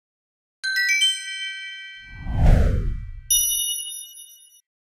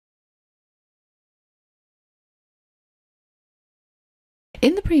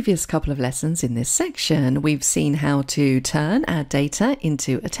In the previous couple of lessons in this section, we've seen how to turn our data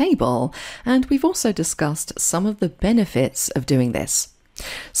into a table, and we've also discussed some of the benefits of doing this.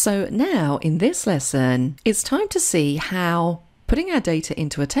 So now in this lesson, it's time to see how putting our data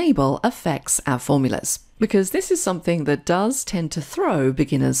into a table affects our formulas, because this is something that does tend to throw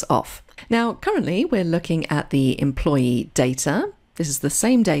beginners off. Now, currently we're looking at the employee data. This is the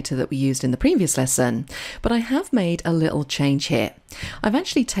same data that we used in the previous lesson, but I have made a little change here. I've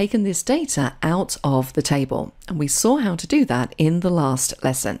actually taken this data out of the table, and we saw how to do that in the last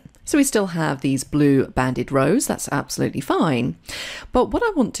lesson. So we still have these blue banded rows, that's absolutely fine. But what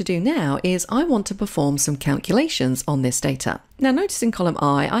I want to do now is I want to perform some calculations on this data. Now notice in column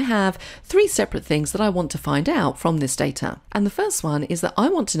I have three separate things that I want to find out from this data. And the first one is that I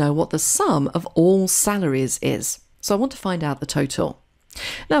want to know what the sum of all salaries is. So I want to find out the total.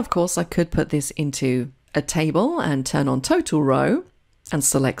 Now, of course, I could put this into a table and turn on total row and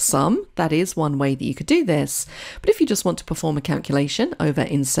select sum. That is one way that you could do this. But if you just want to perform a calculation over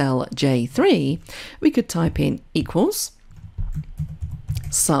in cell J3, we could type in equals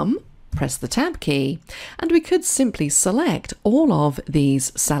sum, press the tab key, and we could simply select all of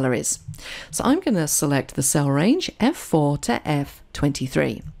these salaries. So I'm going to select the cell range F4 to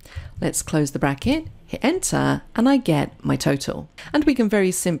F23. Let's close the bracket, hit enter, and I get my total. And we can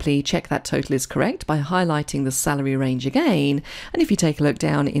very simply check that total is correct by highlighting the salary range again. And if you take a look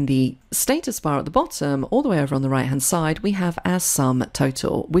down in the status bar at the bottom, all the way over on the right hand side, we have our sum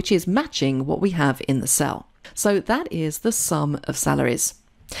total, which is matching what we have in the cell. So that is the sum of salaries.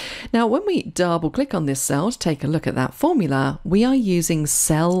 Now, when we double click on this cell to take a look at that formula, we are using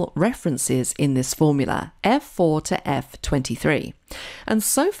cell references in this formula, F4 to F23. And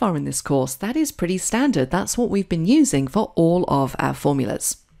so far in this course, that is pretty standard. That's what we've been using for all of our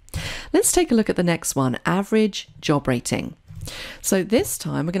formulas. Let's take a look at the next one, average job rating. So this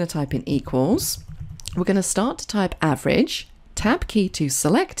time we're going to type in equals. We're going to start to type average, tab key to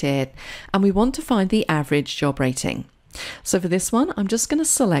select it, and we want to find the average job rating. So for this one, I'm just going to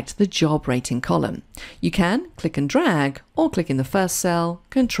select the job rating column. You can click and drag or click in the first cell,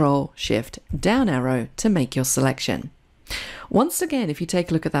 Control Shift down arrow to make your selection. Once again, if you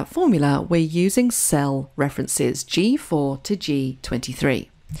take a look at that formula, we're using cell references G4 to G23.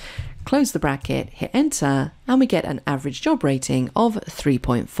 Close the bracket, hit enter, and we get an average job rating of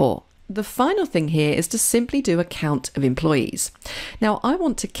 3.4. The final thing here is to simply do a count of employees. Now I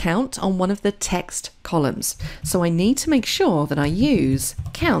want to count on one of the text columns, so I need to make sure that I use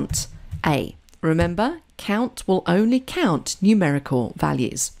count A. Remember, count will only count numerical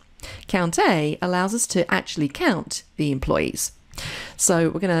values. Count A allows us to actually count the employees. So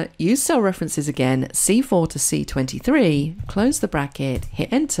we're going to use cell references again, C4 to C23, close the bracket,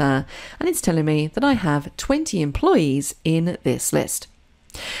 hit enter, and it's telling me that I have 20 employees in this list.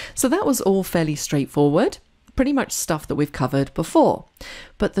 So that was all fairly straightforward, pretty much stuff that we've covered before.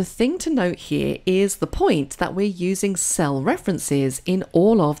 But the thing to note here is the point that we're using cell references in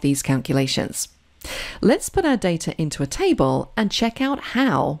all of these calculations. Let's put our data into a table and check out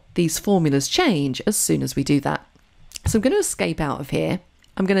how these formulas change as soon as we do that. So I'm going to escape out of here.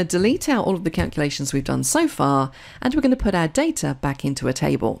 I'm going to delete out all of the calculations we've done so far, and we're going to put our data back into a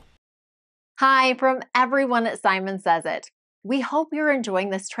table. Hi, from everyone at Simon Says It. We hope you're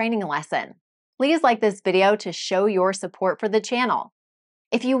enjoying this training lesson. Please like this video to show your support for the channel.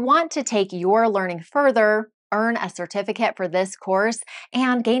 If you want to take your learning further, earn a certificate for this course,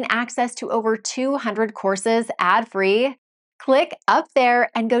 and gain access to over 200 courses ad-free, click up there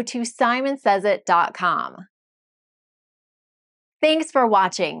and go to simonsaysit.com. Thanks for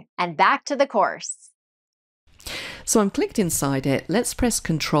watching, and back to the course. So I'm clicked inside it. Let's press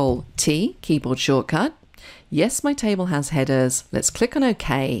Control T, keyboard shortcut. Yes, my table has headers. Let's click on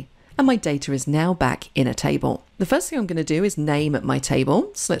OK, and my data is now back in a table. The first thing I'm going to do is name my table.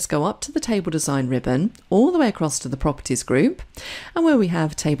 So let's go up to the table design ribbon, all the way across to the properties group. And where we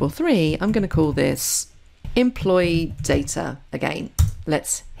have table 3, I'm going to call this employee data again.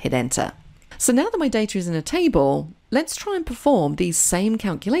 Let's hit enter. So now that my data is in a table, let's try and perform these same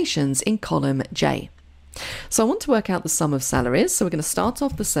calculations in column J. So I want to work out the sum of salaries. So we're going to start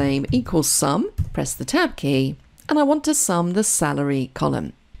off the same, equals sum, press the tab key, and I want to sum the salary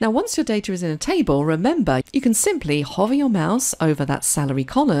column. Now, once your data is in a table, remember, you can simply hover your mouse over that salary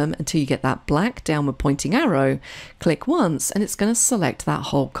column until you get that black downward pointing arrow, click once, and it's going to select that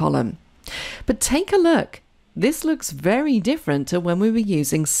whole column. But take a look. This looks very different to when we were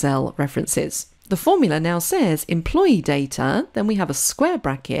using cell references. The formula now says employee data, then we have a square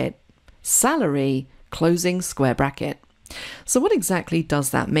bracket, salary, closing square bracket. So what exactly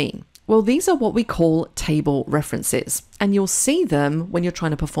does that mean? Well, these are what we call table references, and you'll see them when you're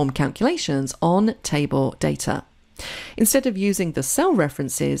trying to perform calculations on table data. Instead of using the cell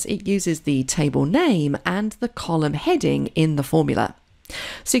references, it uses the table name and the column heading in the formula.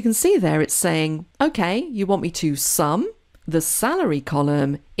 So you can see there it's saying, okay, you want me to sum the salary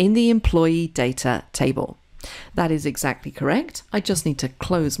column in the employee data table. That is exactly correct. I just need to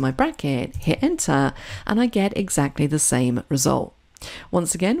close my bracket, hit enter, and I get exactly the same result.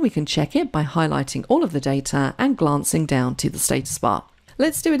 Once again, we can check it by highlighting all of the data and glancing down to the status bar.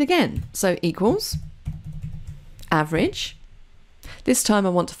 Let's do it again. So equals average. This time I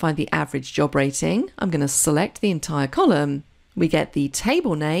want to find the average job rating. I'm going to select the entire column. We get the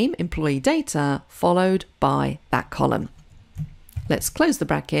table name, employee data, followed by that column. Let's close the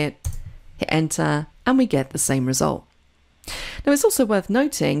bracket, hit enter, and we get the same result. Now it's also worth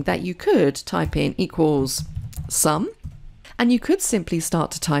noting that you could type in equals sum, and you could simply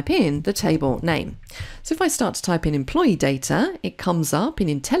start to type in the table name. So if I start to type in employee data, it comes up in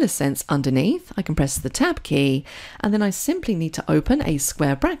IntelliSense underneath. I can press the tab key, and then I simply need to open a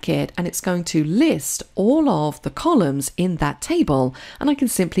square bracket, and it's going to list all of the columns in that table, and I can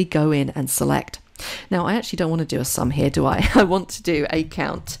simply go in and select. Now I actually don't want to do a sum here, do I? I want to do a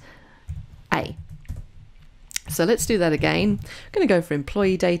count A. So let's do that again. I'm going to go for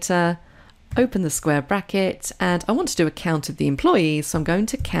employee data, open the square bracket, and I want to do a count of the employees, so I'm going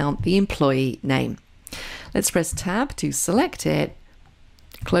to count the employee name. Let's press tab to select it,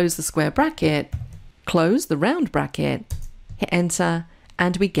 close the square bracket, close the round bracket, hit enter,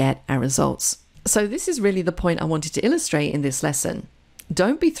 and we get our results. So this is really the point I wanted to illustrate in this lesson.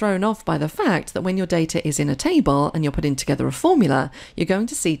 Don't be thrown off by the fact that when your data is in a table and you're putting together a formula, you're going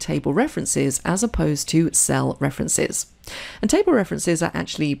to see table references as opposed to cell references. And table references are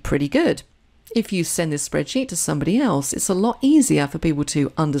actually pretty good. If you send this spreadsheet to somebody else, it's a lot easier for people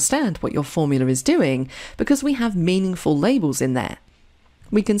to understand what your formula is doing because we have meaningful labels in there.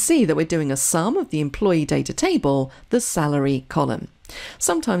 We can see that we're doing a sum of the employee data table, the salary column.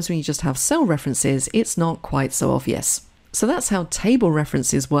 Sometimes when you just have cell references, it's not quite so obvious. So that's how table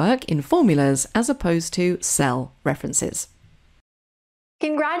references work in formulas as opposed to cell references.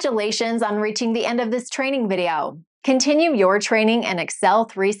 Congratulations on reaching the end of this training video. Continue your training in Excel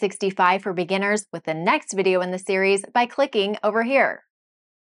 365 for beginners with the next video in the series by clicking over here.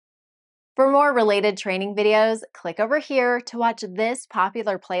 For more related training videos, click over here to watch this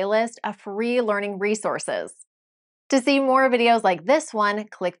popular playlist of free learning resources. To see more videos like this one,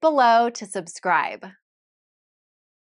 click below to subscribe.